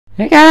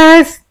Hey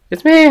guys,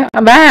 it's me.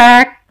 I'm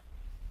back.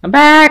 I'm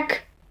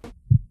back.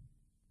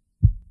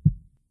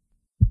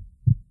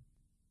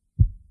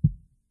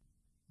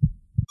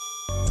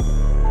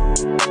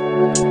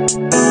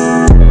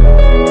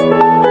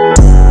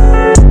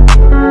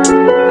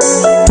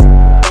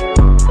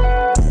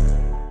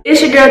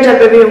 It's your girl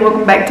Baby and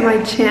welcome back to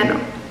my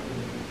channel.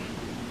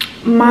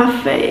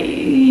 My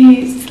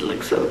face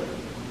looks so...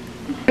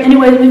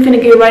 Anyways, we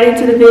finna get right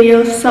into the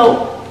video.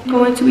 So I'm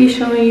going to be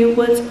showing you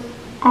what's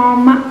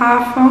on my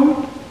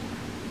iPhone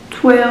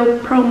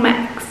 12 Pro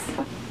Max.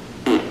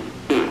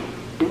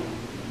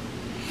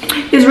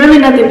 It's really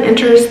nothing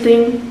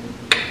interesting,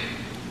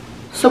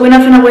 so we're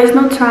not finna waste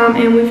no time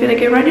and we finna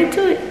get right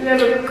into it. If you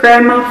ever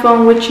grab my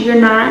phone, which you're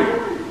not,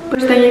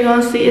 first thing you're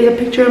gonna see is a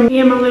picture of me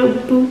and my little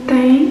boo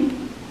thing.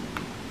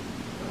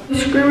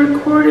 Screen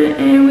recorded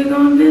and we're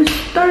gonna get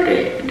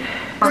started.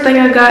 First thing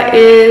I got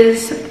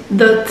is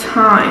the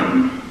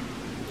time.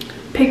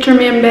 Picture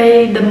me and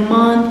babe, the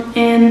month,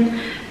 and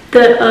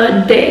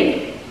the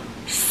day.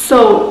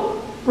 So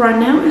right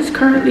now it's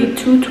currently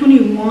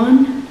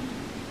 2:21.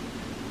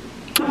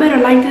 You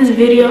better like this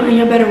video and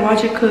you better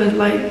watch it, cause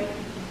like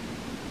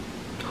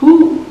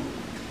who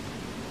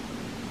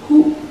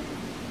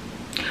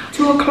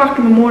 2 o'clock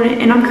in the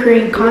morning and I'm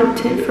creating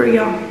content for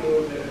y'all.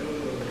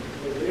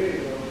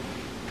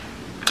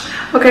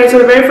 Okay, so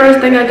the very first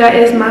thing I got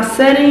is my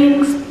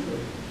settings,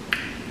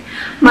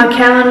 my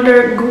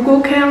calendar, Google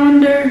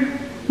Calendar,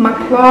 my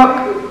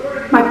clock,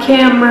 my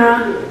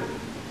camera,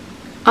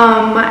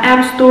 my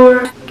app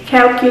store,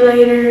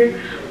 calculator,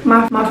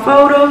 my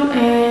photos,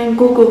 and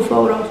Google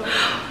Photos.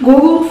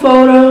 Google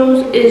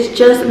Photos is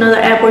just another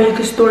app where you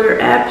can store your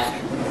apps.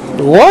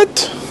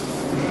 What?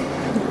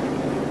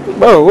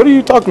 Bro, what are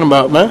you talking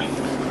about, man?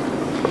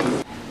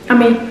 I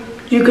mean,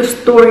 you can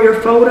store your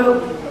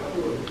photo.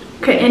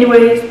 Okay,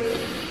 anyways,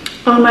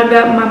 I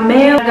got my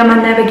mail, I got my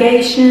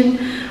navigation,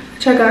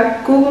 which I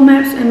got Google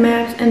Maps,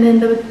 and then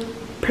the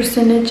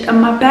percentage of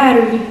my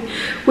battery,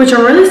 which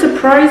I'm really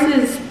surprised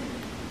is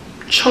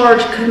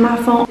charged because my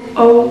phone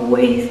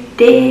always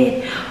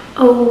dead.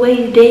 My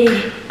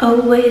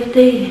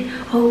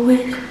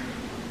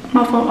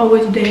phone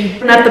always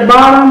dead. And at the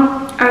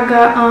bottom, I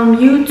got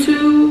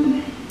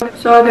YouTube.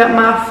 So I got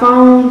my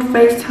phone,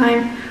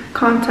 FaceTime,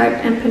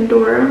 contact, and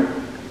Pandora.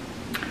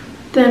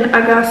 Then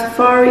I got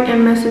Safari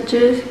and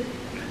messages.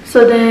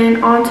 So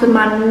then on to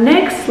my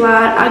next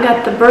slide, I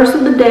got the verse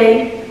of the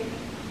day.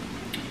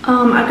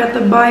 I got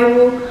the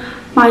Bible,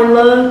 my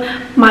love.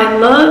 My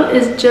love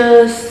is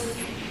just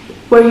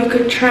where you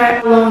could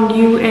track how long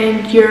you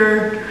and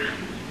your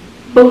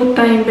boo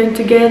thing been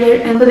together.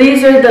 And so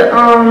these are the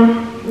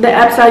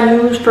apps I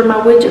use for my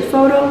widget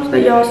photos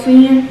that y'all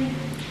seeing.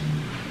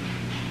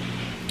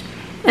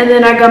 And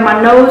then I got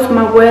my notes,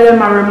 my weather,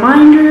 my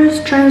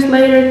reminders,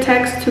 translator,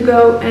 text to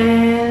go,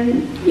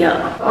 and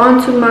yeah.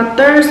 On to my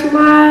third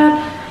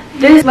slide.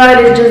 This slide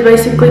is just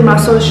basically my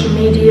social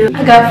media.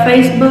 I got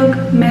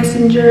Facebook,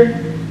 Messenger,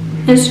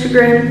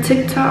 Instagram,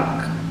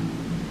 TikTok,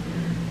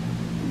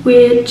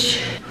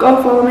 which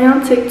go follow me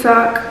on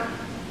TikTok.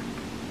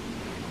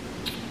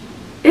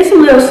 It's a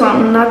little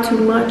something, not too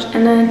much.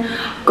 And then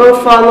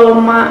go follow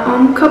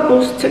my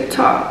couples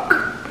TikTok.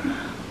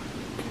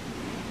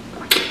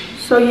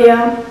 So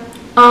yeah,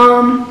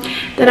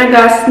 then I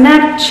got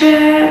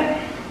Snapchat.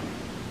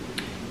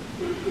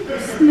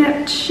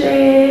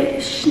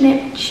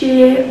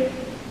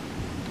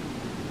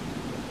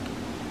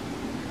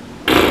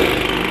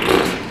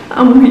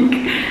 I'm weak.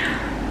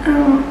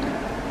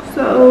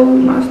 So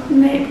my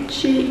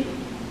Snapchat,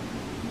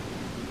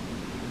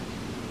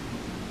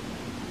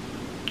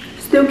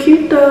 still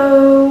cute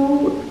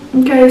though.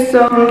 Okay,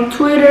 so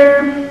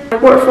Twitter,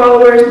 report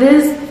followers.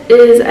 This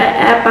is an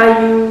app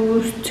I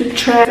use to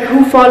track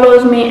who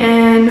follows me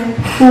and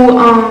who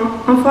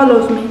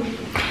unfollows me.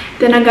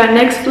 Then I got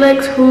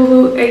Netflix,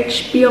 Hulu,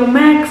 HBO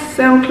Max,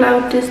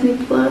 SoundCloud, Disney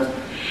Plus,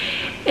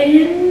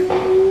 and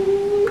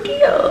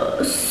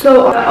yeah.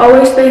 So I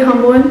always stay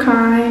humble and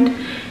kind.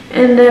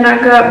 And then I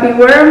got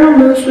beware of my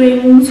mood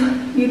swings.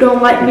 You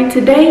don't like me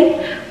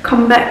today,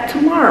 come back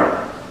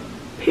tomorrow.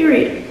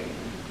 Period.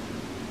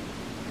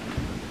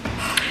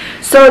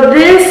 So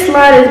this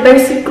slide is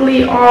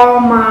basically all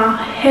my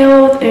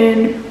health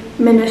and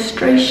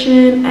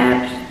administration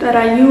apps that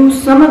I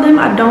use. Some of them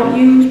I don't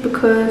use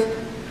because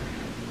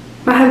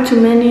I have too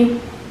many.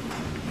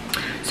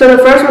 So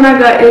the first one I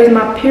got is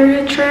my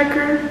period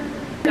tracker.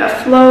 I got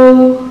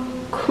Flow,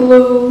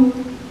 Clue,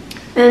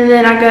 and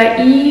then I got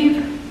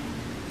Eve,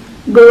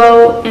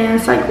 Glow, and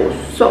Cycles.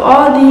 So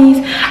all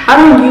these, I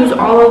don't use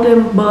all of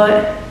them,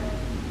 but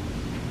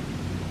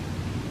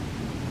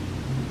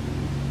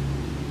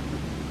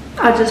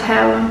I just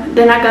have them.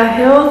 Then I got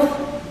Health,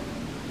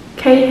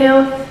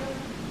 K-Health,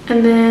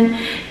 and then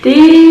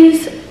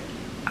these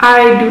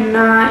I do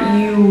not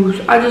use.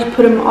 I just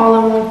put them all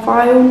in one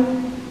file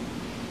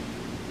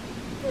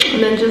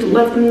and then just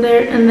left them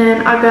there. And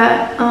then I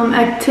got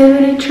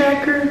activity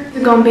tracker.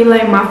 It's gonna be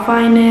like my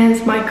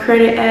finance, my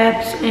credit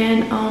apps,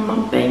 and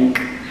my bank.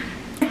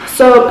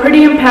 So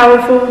pretty and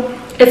powerful.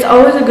 it's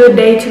always a good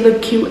day to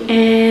look cute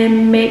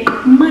and make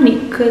money,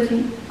 because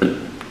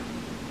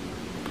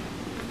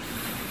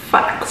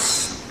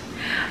facts.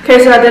 Okay,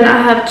 so then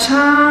I have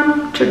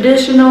Chime,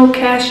 traditional,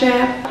 Cash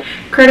App,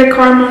 Credit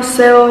Card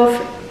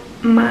myself,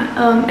 my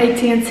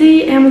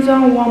AT&T,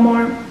 Amazon,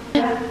 Walmart,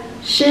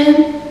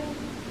 Shin.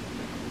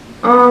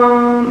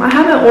 I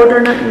haven't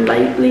ordered nothing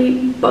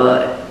lately,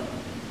 but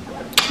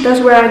that's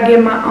where I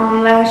get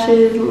my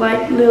lashes,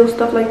 like little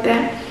stuff like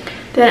that.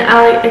 Then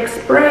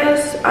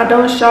AliExpress, I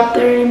don't shop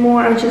there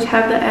anymore. I just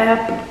have the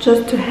app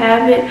just to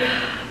have it.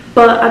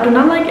 But I do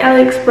not like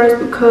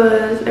AliExpress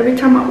because every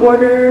time I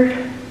order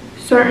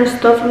certain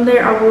stuff from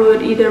there, I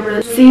would either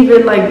receive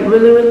it like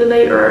really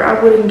late, or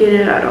I wouldn't get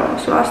it at all.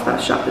 So I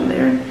stopped shopping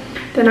there.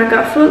 Then I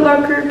got Foot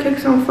Locker,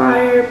 Kicks on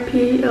Fire,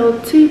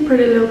 PLT,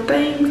 Pretty Little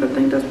Things. I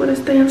think that's what it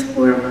stands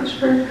for, I'm not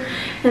sure.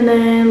 And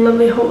then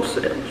Lovely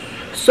Wholesale.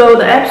 So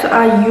the apps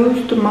I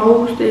use the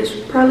most is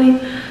probably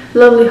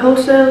Lovely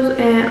Wholesale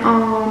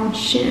and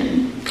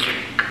Shin.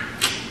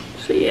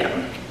 So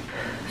yeah.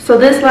 So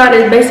this slide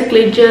is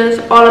basically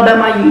just all about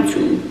my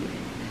YouTube.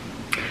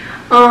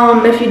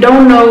 If you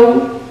don't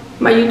know,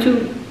 my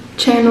YouTube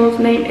channel's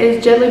name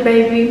is Jelly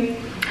Baby.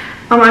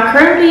 I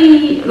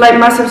currently, like,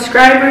 my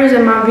subscribers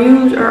and my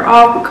views are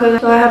off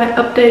because I haven't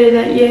updated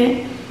that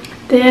yet.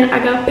 Then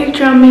I got a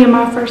picture of me and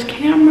my first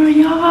camera,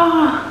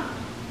 y'all.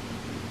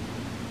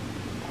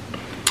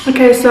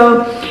 Okay,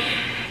 so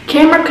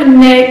Camera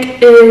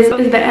Connect is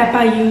the app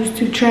I use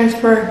to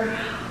transfer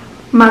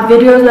my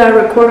videos that I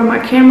record on my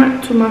camera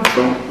to my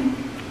phone.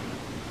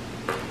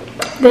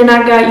 Then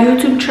I got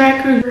YouTube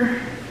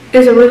Tracker.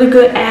 It's a really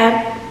good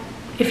app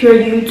if you're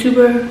a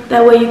YouTuber.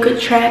 That way you could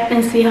track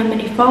and see how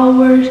many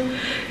followers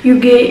you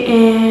get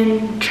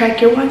and track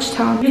your watch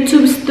time.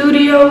 YouTube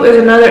Studio is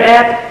another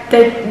app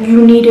that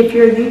you need if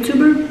you're a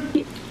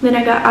YouTuber. Then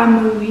I got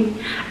iMovie.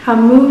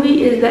 iMovie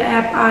is the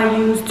app I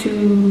use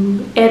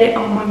to edit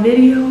all my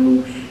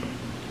videos.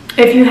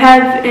 If you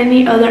have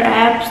any other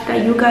apps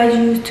that you guys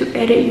use to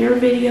edit your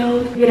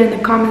videos, get in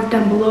the comments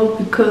down below,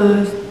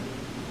 because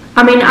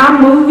I mean,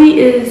 iMovie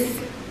is,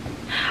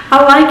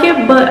 I like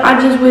it, but I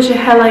just wish it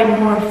had like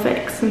more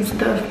effects and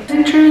stuff.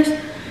 Interest.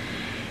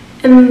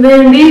 And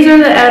then these are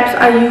the apps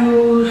I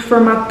use for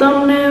my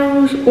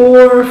thumbnails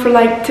or for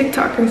like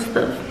TikTok and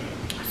stuff.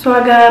 So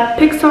I got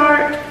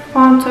Pixar,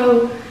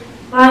 Fonto,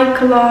 Live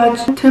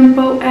Collage,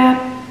 Tempo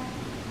app.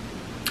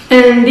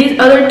 And these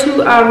other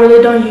two, I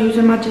really don't use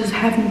them. I just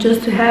have them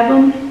just to have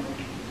them.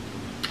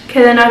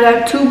 Okay, then I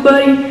got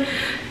TubeBuddy.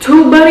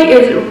 TubeBuddy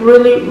is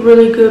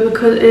really good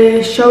because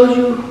it shows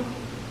you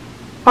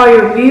all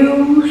your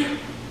views.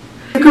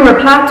 You can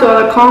reply to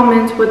all the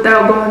comments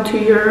without going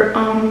to your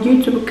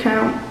YouTube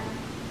account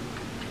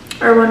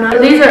or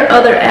whatnot. These are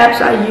other apps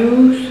I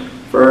use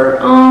for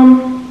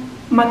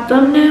my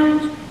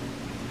thumbnails.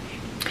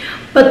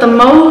 But the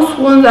most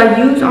ones I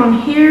use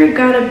on here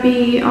gotta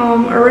be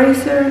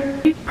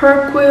Eraser,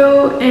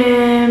 Perquil,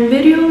 and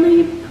Video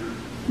Leap.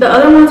 The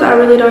other ones I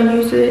really don't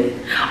use it.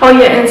 Oh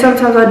yeah, and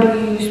sometimes I do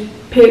use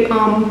Pick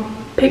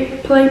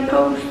Play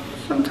Post.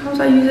 Sometimes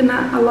I use it,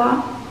 not a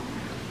lot.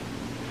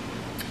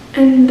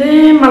 And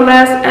then my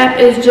last app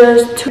is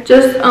just two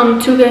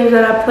games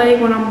that I play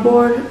when I'm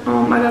bored.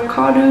 I got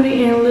Call of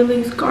Duty and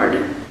Lily's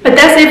Garden. But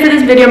that's it for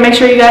this video. Make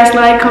sure you guys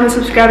like, comment,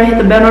 subscribe, and hit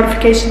the bell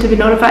notification to be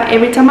notified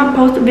every time I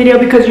post a video,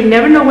 because you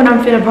never know when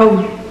I'm finna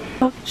post.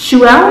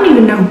 Shoot, I don't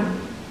even know.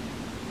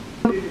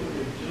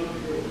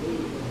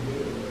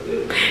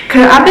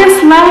 Cause I've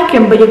been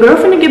slacking, but your girl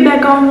finna get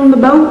back on the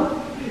boat.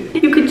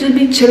 You could just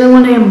be chilling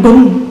one day and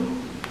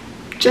boom,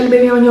 Jelly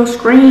Baby on your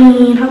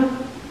screen, ho.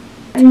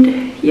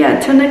 And yeah,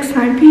 till next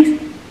time, peace.